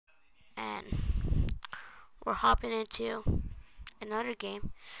we're hopping into another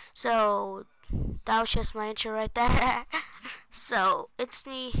game. So that was just my intro right there. So it's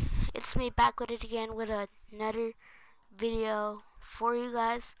me back with it again with another video for you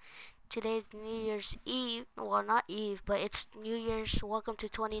guys. Today's New Year's Eve. Well, not Eve, but it's New Year's. Welcome to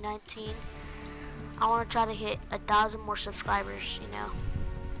 2019. I want to try to hit 1,000 more subscribers.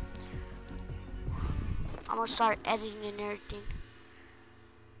 I'm gonna start editing and everything.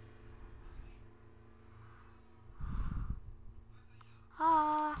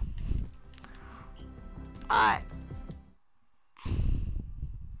 Alright.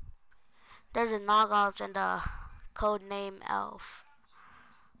 There's a knockoff and the code name Elf.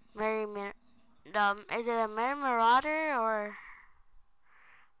 Is it a Mary Marauder or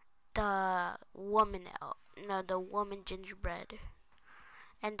the woman elf? No, the woman gingerbread.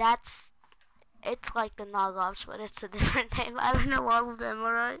 And it's like the knockoffs, but it's a different name. I don't know all of them,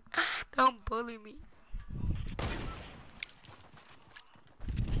 alright? Don't bully me.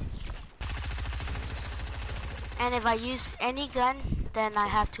 And if I use any gun, then I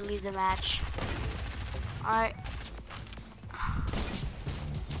have to leave the match. Alright.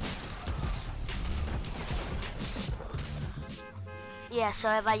 Yeah, so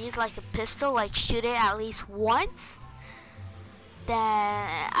if I use like a pistol, like shoot it at least once, then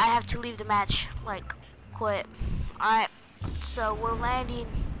I have to leave the match, like quit. Alright, so we're landing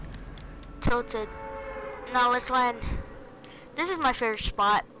tilted. Now let's land. This is my favorite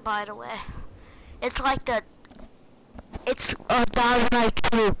spot, by the way. It's like it's a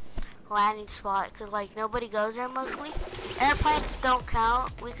 $1.92 landing spot, cause like nobody goes there mostly. Airplanes don't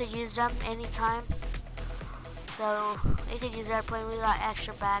count. We could use them anytime. So we could use airplane. We got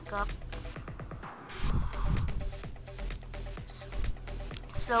extra backup.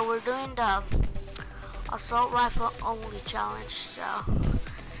 So we're doing the assault rifle only challenge. So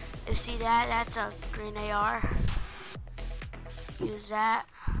if you see that, that's a green AR. Use that.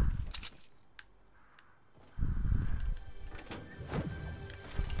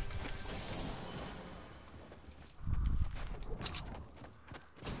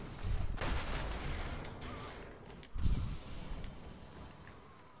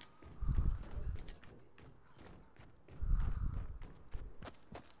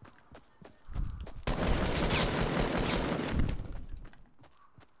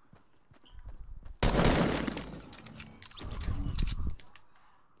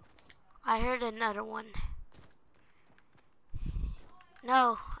 I heard another one.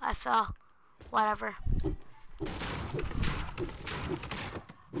 No, I fell. Whatever.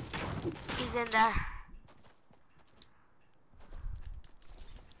 He's in there.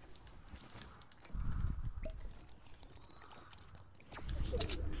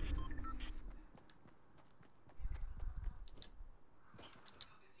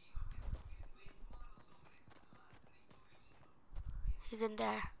 He's in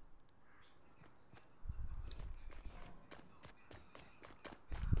there.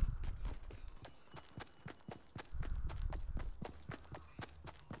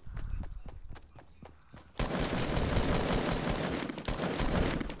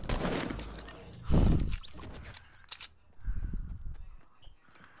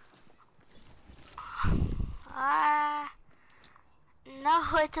 No,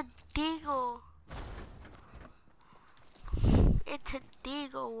 it's a deagle. It's a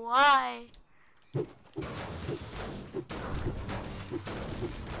deagle. Why?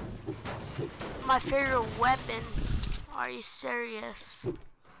 My favorite weapon. Are you serious?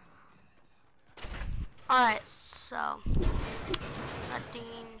 Alright, so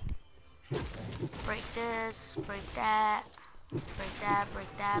nothing. Break this, break that, break that,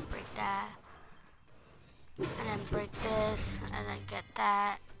 break that, break that. And then break this, and then get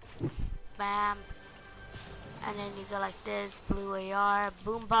that. Bam. And then you go like this, blue AR.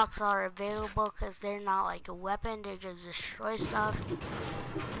 Boombox are available because they're not like a weapon, they just destroy stuff.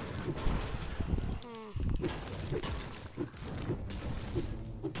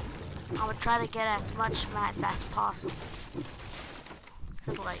 I'm gonna try to get as much mats as possible.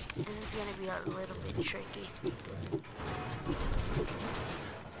 Cause like, this is gonna be a little bit tricky.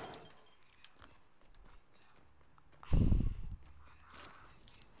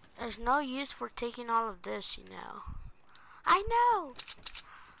 There's no use for taking all of this, you know. I know!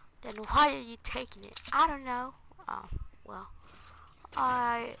 Then why are you taking it? I don't know. Oh, well.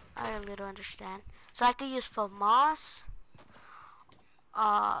 I a little understand. So I could use FAMAS,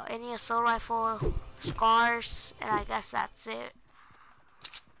 any assault rifle, scars, and I guess that's it.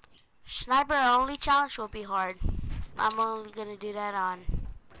 Sniper only challenge will be hard. I'm only gonna do that on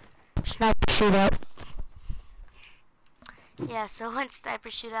sniper shootout. Yeah, so when sniper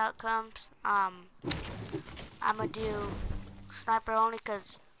shootout comes, I'm gonna do sniper only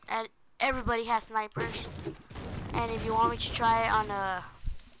because everybody has snipers. And if you want me to try it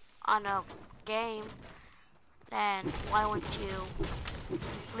on a game, then why wouldn't you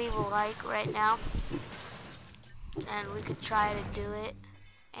leave a like right now? And we could try to do it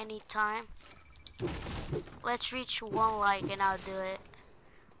anytime. Let's reach 1 like and I'll do it.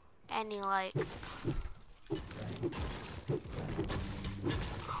 Any like. I'm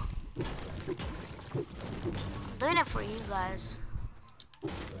doing it for you guys.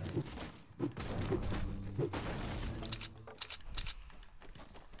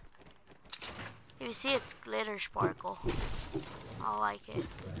 If you see it's glitter sparkle, I like it.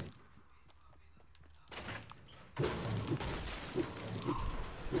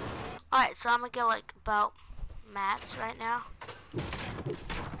 Alright, so I'm gonna get like about mats right now.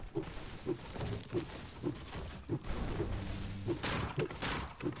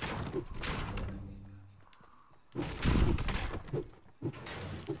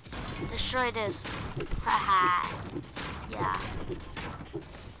 Destroy this. Haha. Yeah.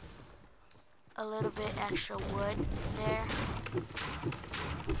 A little bit extra wood there.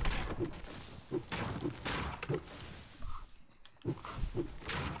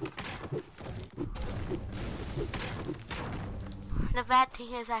 The bad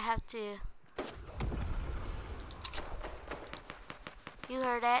thing is I have to... You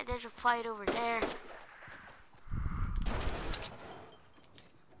heard that? There's a fight over there.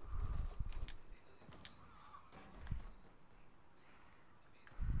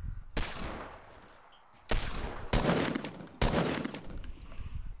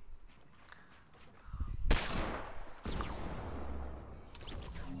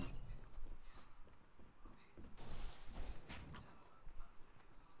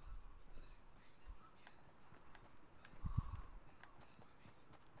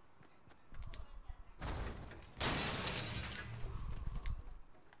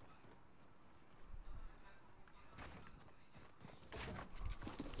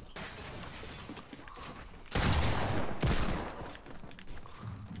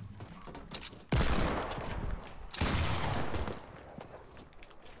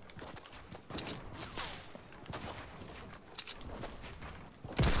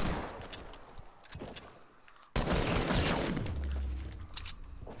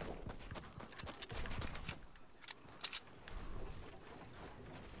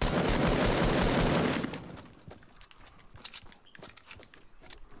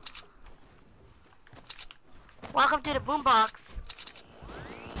 Welcome to the boombox.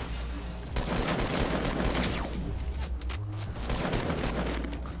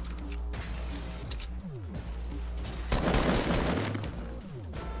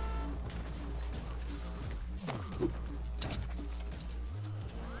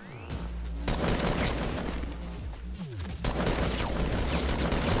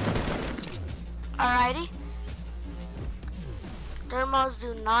 Alrighty. Thermals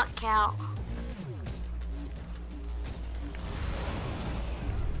do not count.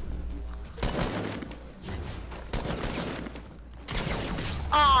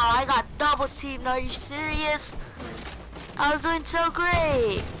 Oh, I got double teamed. Are you serious? I was doing so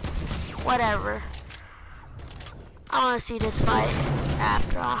great. Whatever. I want to see this fight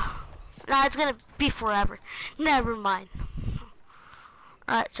after all. Nah, it's gonna be forever. Never mind.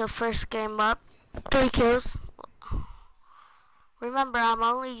 Alright, so first game up. 3 kills. Remember, I'm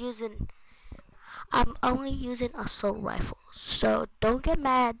only using assault rifles. So don't get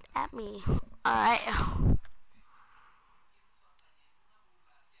mad at me. Alright.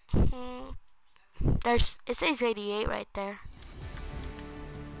 It says 88 right there.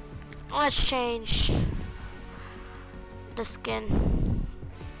 Let's change the skin.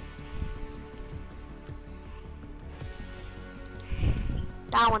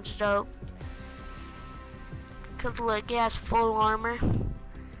 That one's dope. Cause look, it has full armor.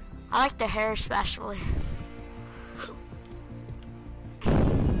 I like the hair especially.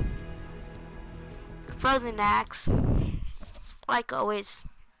 Frozen axe, like always.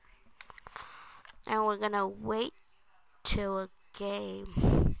 And we're gonna wait till a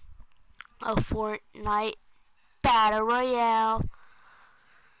game of Fortnite Battle Royale.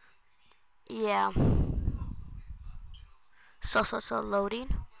 Yeah. So loading.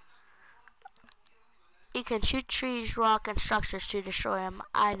 You can shoot trees, rock, and structures to destroy them.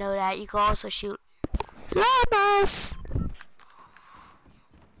 I know that. You can also shoot llamas.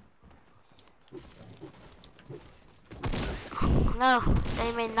 No,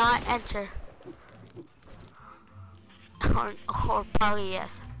 they may not enter. Or probably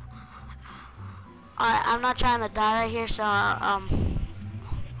yes. Alright, I'm not trying to die right here, so I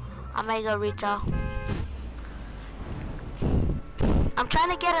may go retail. I'm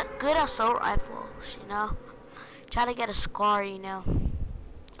trying to get a good assault rifles, you know. Try to get a scar, you know,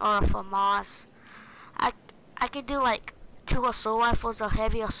 or a FAMAS. I could do like 2 assault rifles, a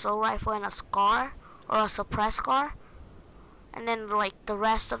heavy assault rifle, and a scar or a suppress scar, and then like the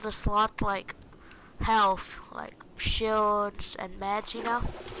rest of the slot like health, like shields and meds, you know.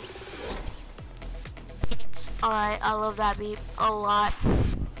 Alright, I love that beat a lot.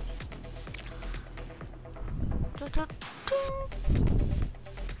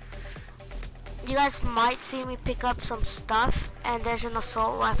 You guys might see me pick up some stuff, and there's an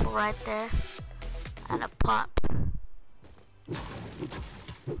assault rifle right there, and a pump.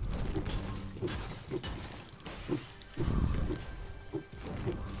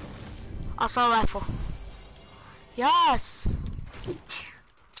 Assault rifle. Yes!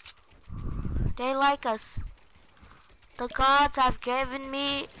 They like us. The gods have given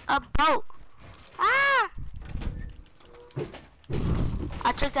me a boat. Ah!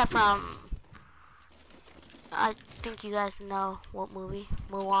 I took that from, I think you guys know what movie,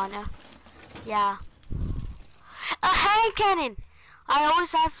 Moana. Yeah. A hand cannon! I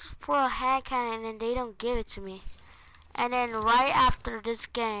always ask for a hand cannon and they don't give it to me. And then right after this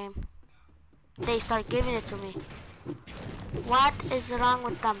game, they start giving it to me. What is wrong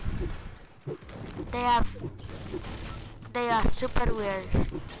with them? They are super weird.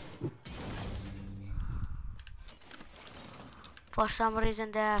 For some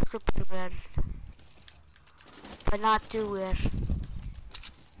reason they are super weird. But not too weird.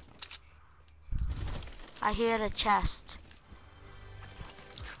 I hear a chest.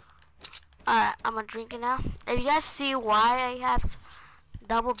 Alright, I'm gonna drink it now. If you guys see why I have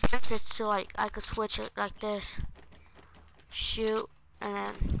double burst, it's to like, I could switch it like this. Shoot, and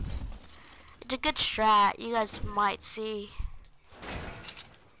then it's a good strat. You guys might see.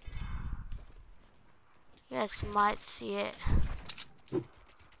 You guys might see it.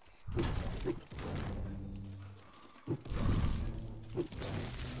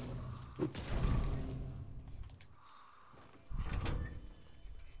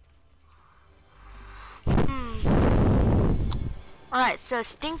 Alright, so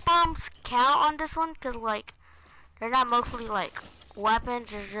stink bombs count on this one because like they're not mostly like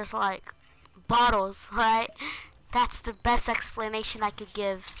weapons, they're just like bottles, right? That's the best explanation I could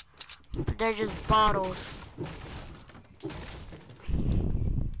give. They're just bottles.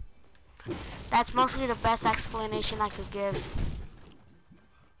 That's mostly the best explanation I could give.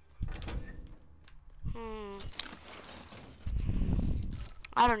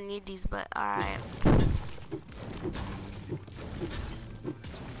 I don't need these, but alright.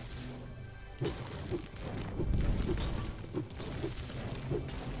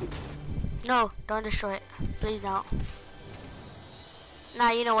 No, don't destroy it. Please don't.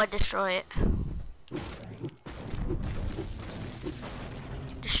 Nah, you know what? Destroy it.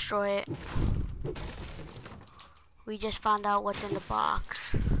 Destroy it. We just found out what's in the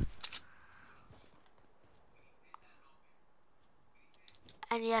box.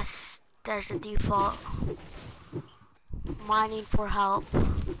 And yes, there's a default. Mining for help.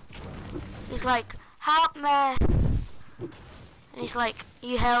 He's like, help me. And he's like,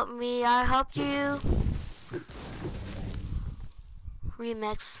 you help me, I helped you.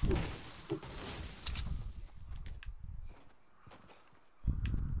 Remix.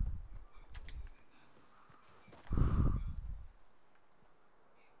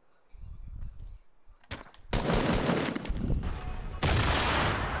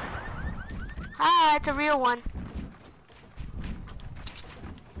 Ah, it's a real one.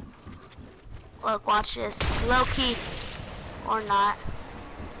 Look, watch this. Low key. Or not.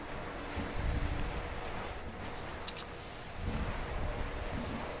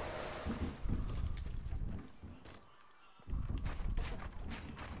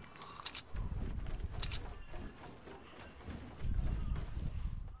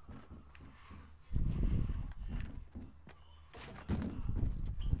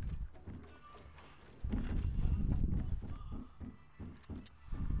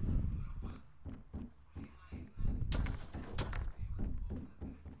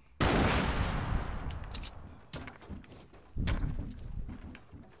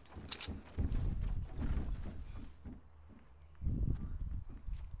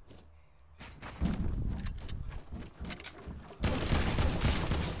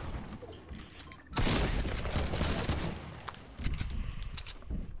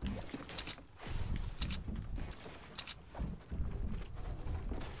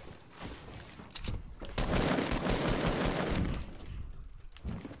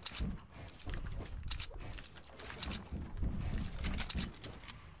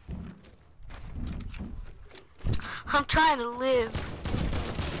 I'm trying to live.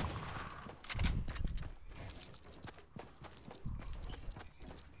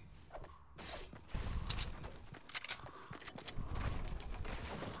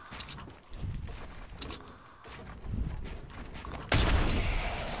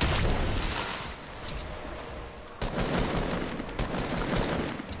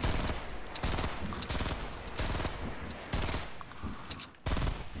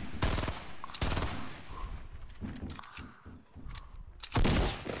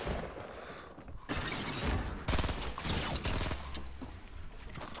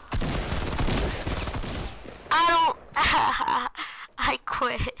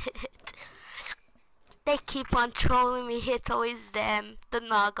 They keep on trolling me. It's always them, the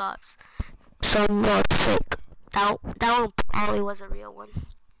knock-offs. So not fake. That one probably was a real one.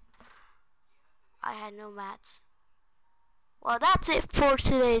 I had no mats. Well, that's it for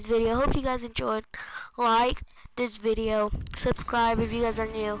today's video. Hope you guys enjoyed. Like this video, subscribe if you guys are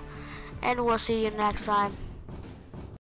new, and we'll see you next time.